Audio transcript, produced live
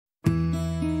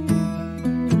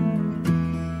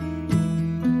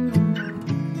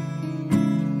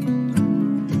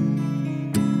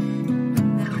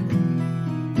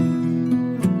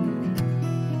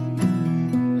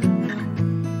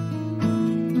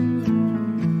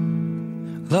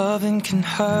Loving can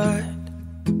hurt.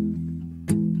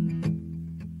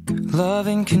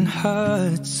 Loving can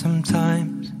hurt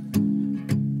sometimes,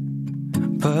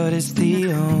 but it's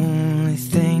the only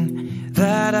thing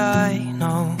that I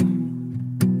know.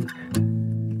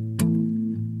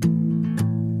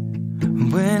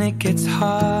 When it gets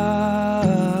hard,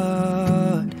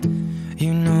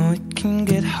 you know it can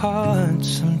get hard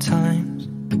sometimes.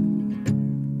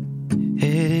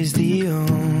 It is the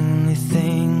only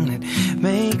thing that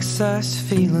makes us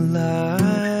feel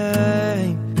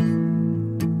alive.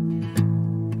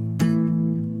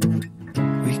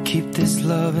 We keep this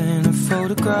love in a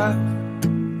photograph.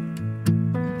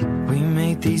 We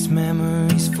make these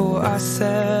memories for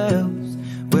ourselves,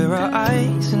 where our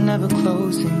eyes are never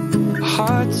closing, our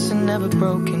hearts are never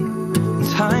broken, and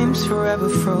time's forever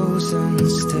frozen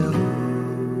still.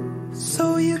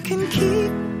 So you can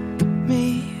keep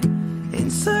me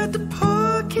inside the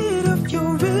pocket of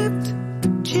your ripped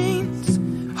jeans,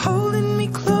 holding me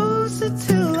closer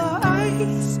till our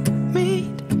eyes meet.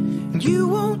 You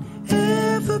won't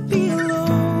ever be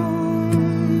alone.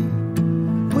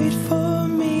 Wait for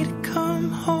me to come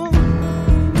home.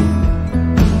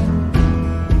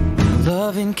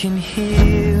 Loving can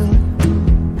heal.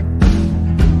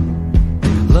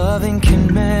 Loving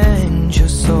can mend your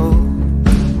soul.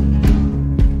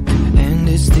 And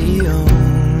it's the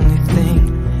only thing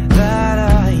that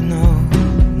I know.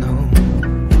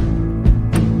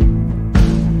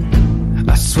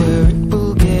 I swear it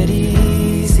will get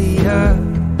easier.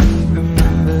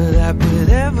 Remember that with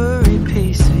every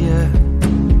piece of you.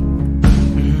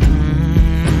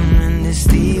 And it's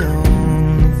the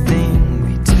only thing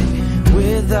we take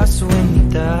with us when you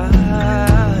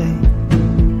die.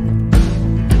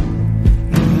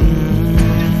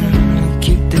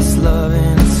 Keep this love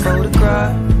in its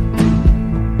photograph.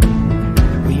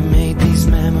 We made these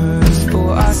memories for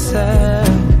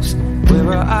ourselves, where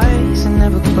our eyes are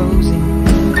never closing,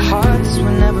 our hearts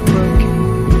were never broken,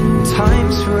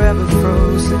 time's forever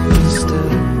frozen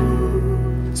still.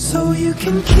 So you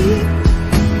can keep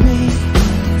me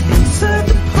inside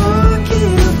the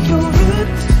pocket of your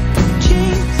ripped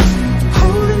jeans,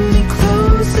 holding me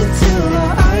closer till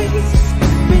our eyes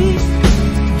meet.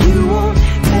 You won't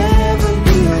ever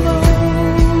be alone.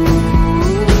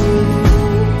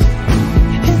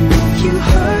 And if you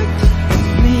hurt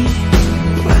me,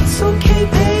 that's okay,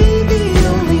 baby.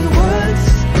 Only words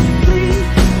bleed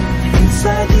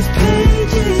inside these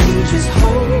pages. You just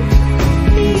hold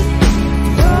me.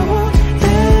 I won't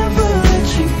ever let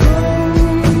you go.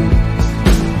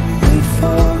 Wait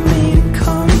for me to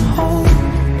come home.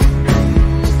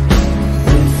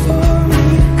 Wait for me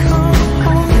to come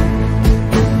home.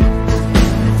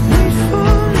 Wait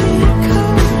for me to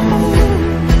come home.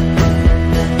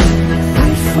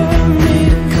 Wait for me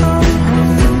to come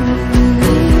home.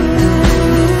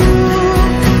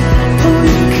 Oh,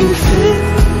 you can fit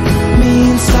me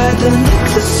inside the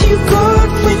necklace you got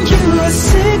when you were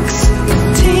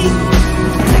 16,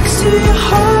 next to your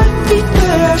heartbeat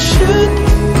where I should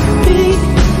be.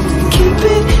 Keep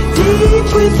it deep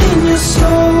within your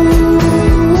soul.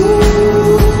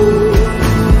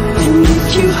 And if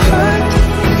you hurt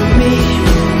me,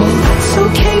 well, that's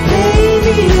okay,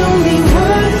 baby. Only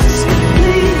words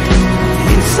bleed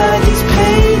inside these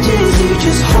pages. You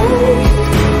just hold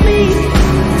me.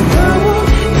 I won't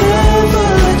ever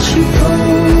let you go.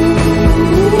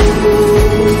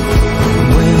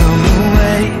 When I'm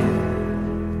away,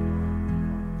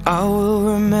 I will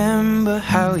remember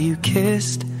how you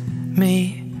kissed me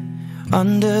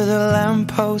under the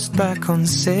lamppost back on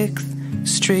 6th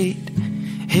Street,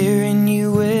 hearing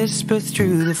you whisper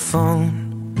through the phone.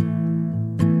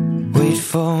 Wait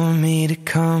for me to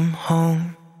come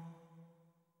home.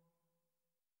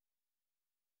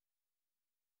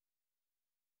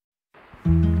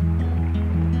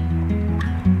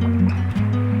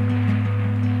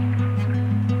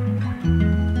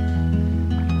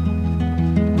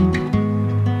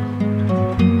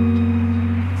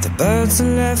 The birds have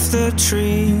left the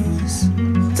trees,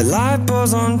 the light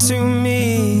pours onto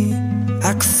me.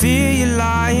 I could feel you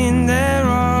lying there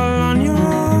all on your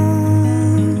own.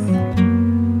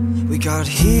 We got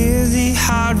here the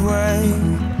hard way,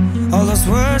 all those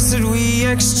words that we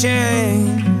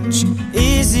exchange.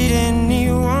 Is it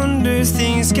any wonder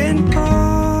things get broke?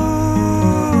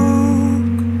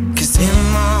 'Cause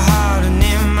in my heart and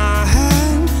in my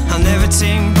hand, I'll never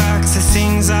take back the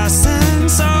things I said.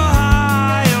 So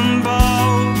high and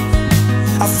bold,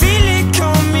 I feel it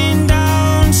coming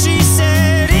down. She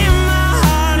said, in my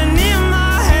heart and in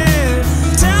my head,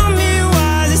 tell me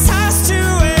why this has to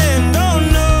end. Oh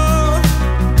no,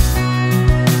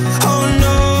 oh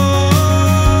no.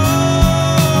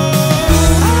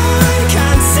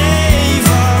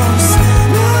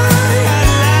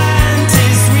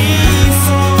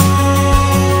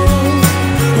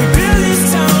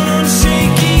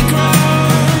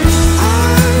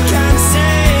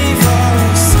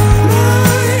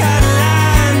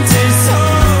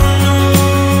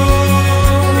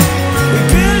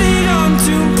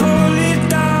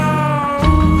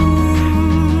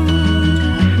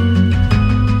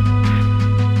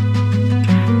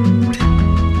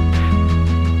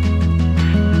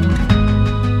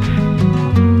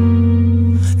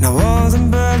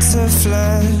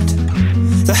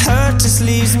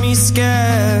 me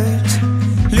scared,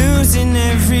 losing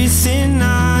everything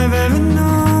I've ever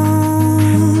known.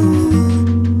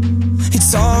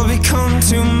 It's all become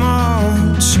too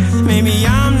much. Maybe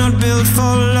I'm not built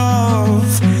for love.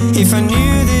 If I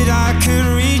knew that I could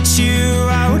reach you,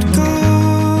 I would go.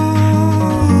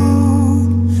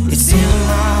 It's in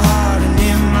my heart and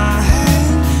in my head.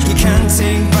 You can't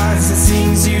take back the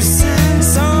things you said.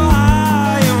 So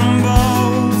high on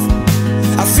both,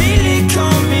 I feel it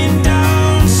coming down.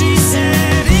 She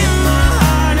said, in my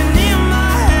heart and in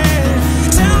my head.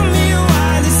 Tell me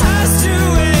why this has to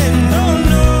end. Oh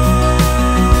no,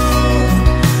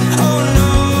 oh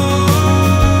no.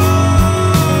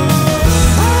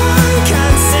 I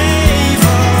can't save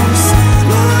us.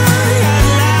 My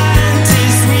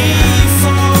Atlantis, we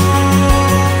fall.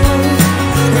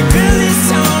 We build this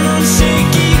town on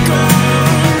shaky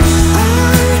ground.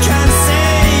 I can't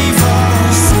save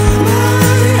us. My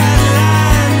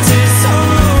Atlantis, oh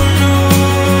no.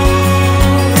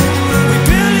 We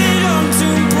build it up to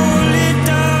pull it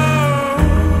down.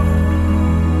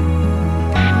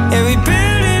 Yeah, we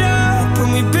build it up and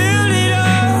we build it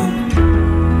up.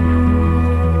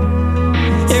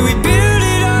 Yeah, we build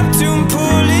it up to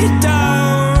pull it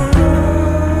down.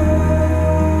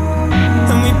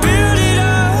 And we build it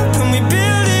up and we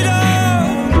build it up.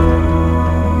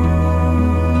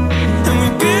 And we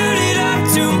build it up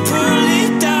to pull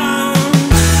it down.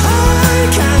 I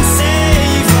can't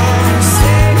save us.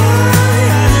 My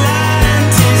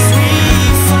Atlantis, we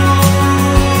fall.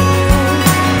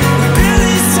 We build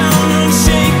this town on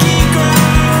shaky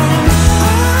ground.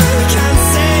 I can't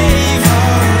save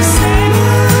us.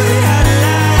 My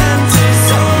Atlantis,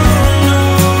 oh no.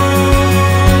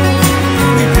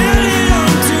 We build it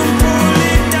up to pull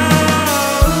it down.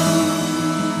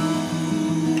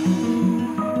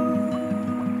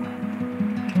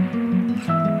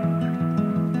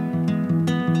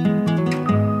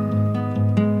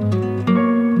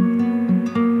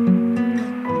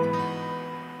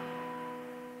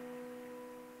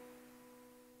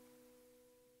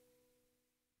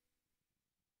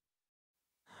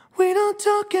 We don't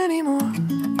talk anymore.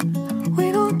 We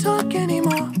don't talk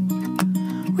anymore.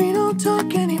 We don't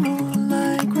talk anymore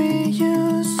like we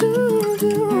used to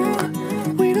do.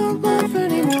 We don't laugh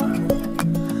anymore.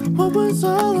 What was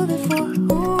all of it for?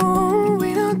 Ooh,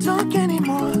 we don't talk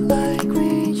anymore like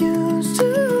we used to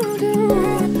do.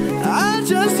 I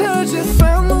just heard you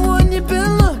found the one you've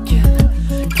been looking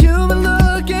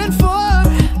for.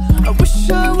 I wish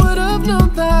I would have known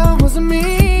that wasn't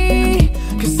me.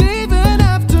 'Cause even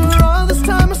after all this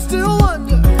time I still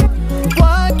wonder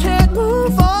why I can't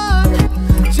move on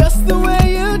just the way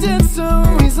you did so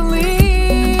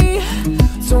easily.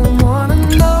 Don't wanna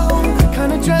know the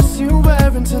kind of dress you're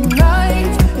wearing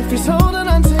tonight, if he's holding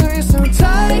on to you so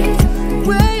tight, the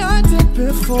way I did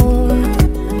before.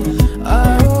 I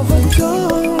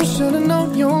overdosed, should've known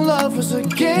your love was a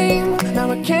game. Now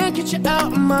I can't get you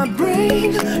out of my brain.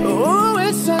 Oh,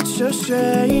 it's such a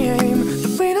shame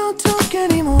that we don't talk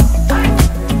anymore.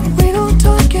 We don't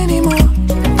talk anymore.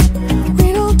 We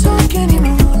don't talk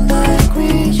anymore like we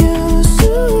used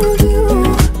to do.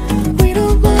 We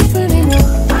don't laugh anymore.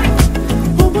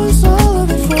 What was all of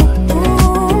it for?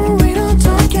 Ooh, we don't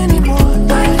talk anymore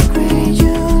like we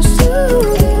used to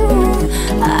do.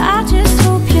 I just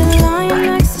hope you're lying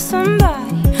next to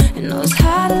somebody who knows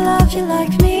how to love you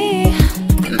like me.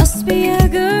 There must be a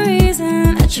good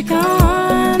reason that you're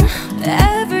gone.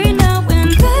 Every now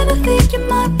and then I think you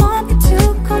might want me to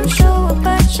come show up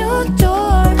at your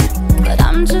door, but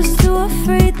I'm just too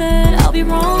afraid that I'll be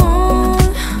wrong.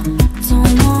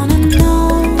 Don't wanna know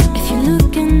if you're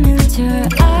looking into her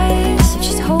eyes, if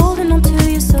she's holding on to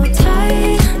you so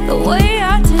tight, the way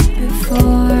I did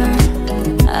before.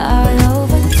 I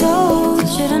overdosed,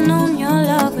 should've known your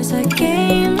love was a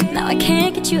game. Now I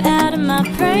can't get you out of my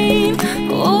brain.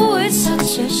 Oh, it's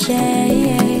such a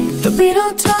shame That we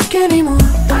don't talk anymore.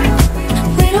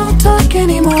 We don't talk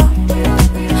anymore.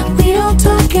 We don't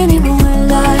talk anymore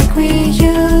like we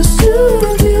used to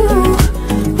do.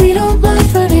 We don't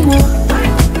laugh anymore.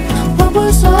 What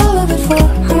was all of it for?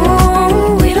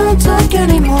 Oh, we don't talk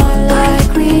anymore like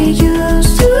we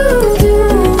used to do.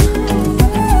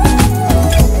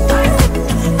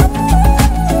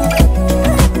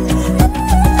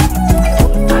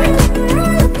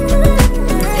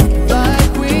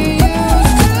 Like we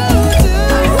used to do.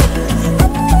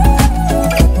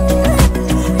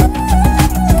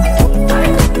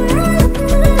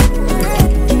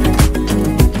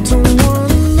 Don't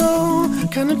wanna know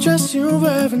kind of dress you're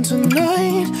wearing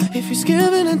tonight, if he's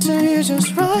giving it to you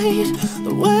just right,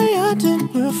 the way I did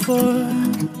before.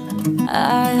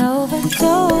 I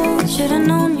overdosed. Should've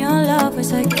known your love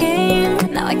was a game.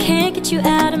 Now I can't get you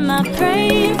out of my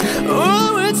brain.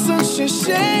 Oh, it's such a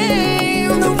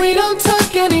shame that we don't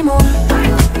talk anymore.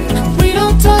 We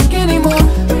don't talk anymore.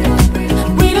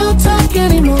 We don't talk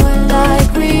anymore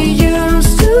like we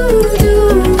used to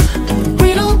do.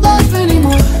 We don't love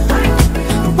anymore.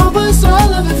 What was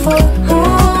all of it for?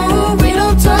 Oh, we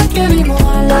don't talk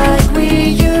anymore like we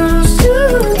used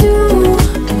to do.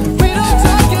 We don't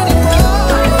talk anymore.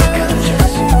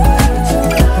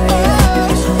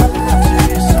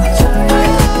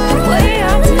 Way I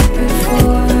did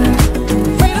before.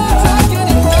 We don't talk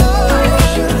anymore.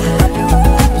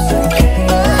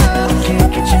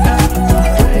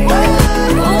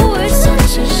 Oh, it's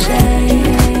such a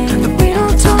shame We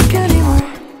don't talk anymore.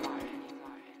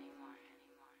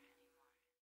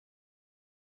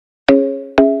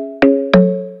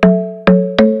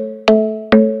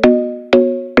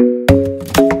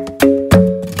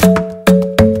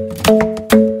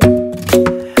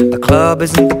 The club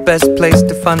isn't the best place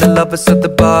to find a lover, so the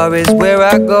bar is where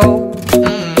I go.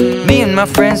 Me and my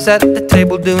friends sat at the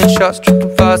table doing shots,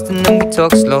 tripping fast, and then we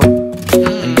talk slow.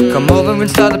 And you come over and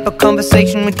start up a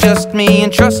conversation with just me,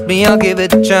 and trust me, I'll give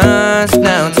it a chance.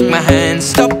 Now take my hand,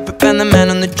 stop it, and the man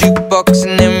on the jukebox,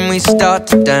 and then we start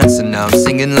to dance. And now I'm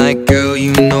singing like, girl,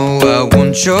 you know I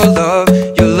want your love.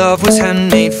 Your love was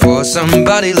handmade for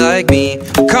somebody like me.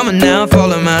 Come on now,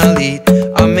 follow my lead.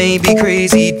 I may be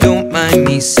crazy, don't mind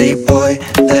me. Say, boy,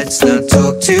 let's not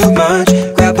talk too much.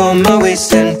 Grab on my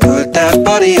waist and put that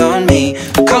body on me.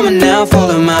 Come on now,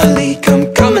 follow my lead.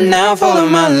 Come on now, follow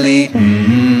my lead.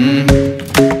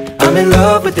 I'm in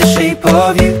love with the shape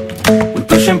of you. We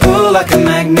push and pull like a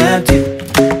magnet do.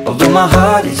 Although my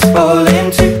heart is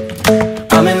falling too.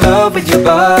 I'm in love with your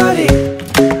body.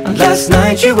 And last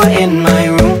night you were in my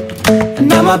room, and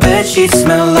now my bedsheets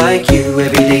smell like you.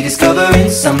 Every day discovering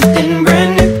something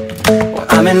brand new. Well,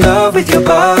 I'm in love with your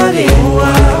body.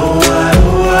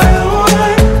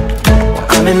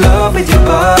 I'm in love with your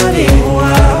body.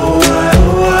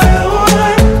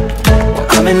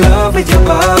 I'm in love with your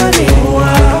body.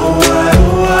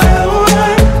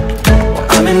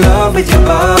 I'm in love with your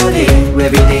body.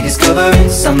 Every day discovering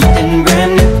something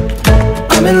brand new.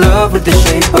 I'm in love with the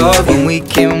shape of you. When we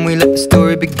came, we let the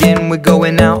story begin. We're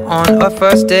going out on our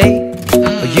first date.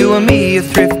 You and me are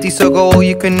thrifty, so go all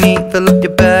you can eat. Fill up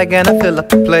your bag and I fill up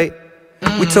the plate.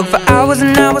 We talk for hours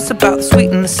and hours about the sweet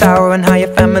and the sour, and how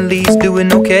your family's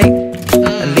doing okay.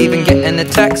 And leaving, getting a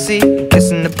taxi,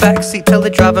 kissing the backseat, tell the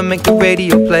driver make the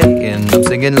radio play. And I'm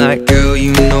singing like, girl,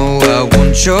 you know I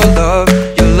want your love.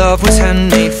 Your love was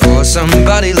handmade for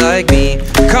somebody like me.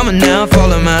 Come on now,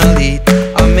 follow my lead.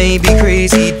 I may be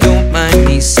crazy, don't mind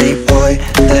me. Say, boy,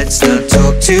 let's not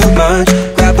talk too much.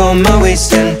 Grab on my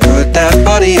waist and put that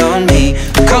body on me.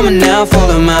 Come on now,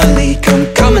 follow my lead.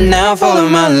 Come on now, follow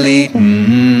my lead.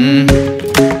 I'm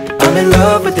in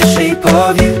love with the shape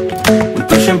of you. We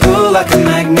push and pull like a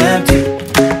magnet do.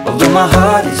 Although my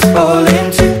heart is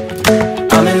falling too.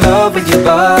 I'm in love with your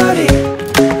body.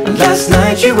 And last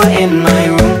night you were in my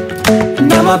room, and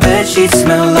now my bedsheets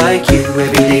smell like you.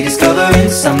 Every day discovering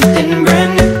something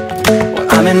brand new. Well,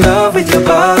 I'm in love with your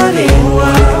body.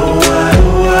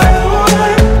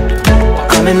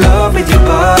 I'm in love with your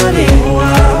body.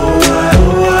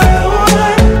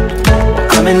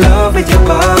 I'm in love with your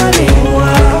body.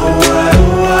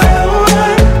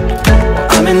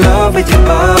 I'm in love with your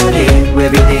body. Every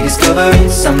day discovering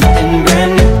something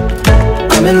brand new.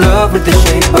 I'm in love with the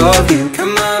shape of you.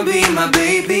 Come on, be my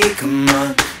baby, come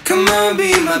on. Come on,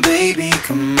 be my baby,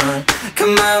 come on.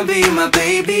 Come on, be my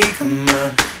baby, come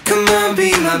on. Come on,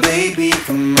 be my baby,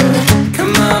 come on.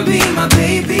 Come on, be my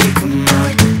baby, come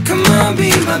on. Come on, be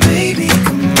my baby,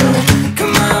 come on.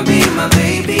 Come on, be my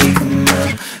baby, come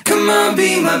on. Come on,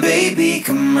 be my baby,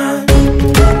 come on.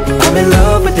 I'm in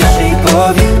love with the shape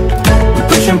of you. We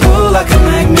push and pull like a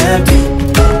magnet do.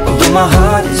 Although my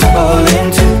heart is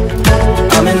falling too.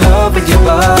 I'm in love with your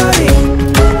body.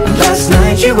 And last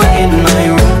night you were in my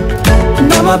room, and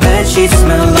now my bedsheets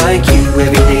smell like you.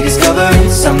 Every day discovering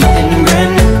something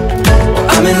brand new. Well,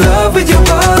 I'm in love with your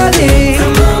body.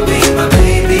 Come on, be my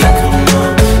baby, come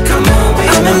on. Come on, be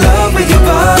I'm in love with your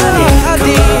body.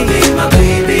 Come on, be my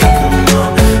baby, come on.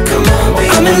 Come on, be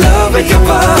I'm in love with your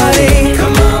body.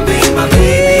 Come on, be my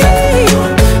baby, come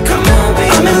on. Come on, be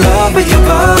I'm in love with your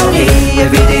body.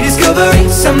 Every day discovering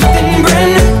something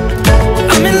brand new.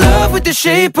 I'm in love with the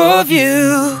shape of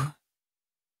you.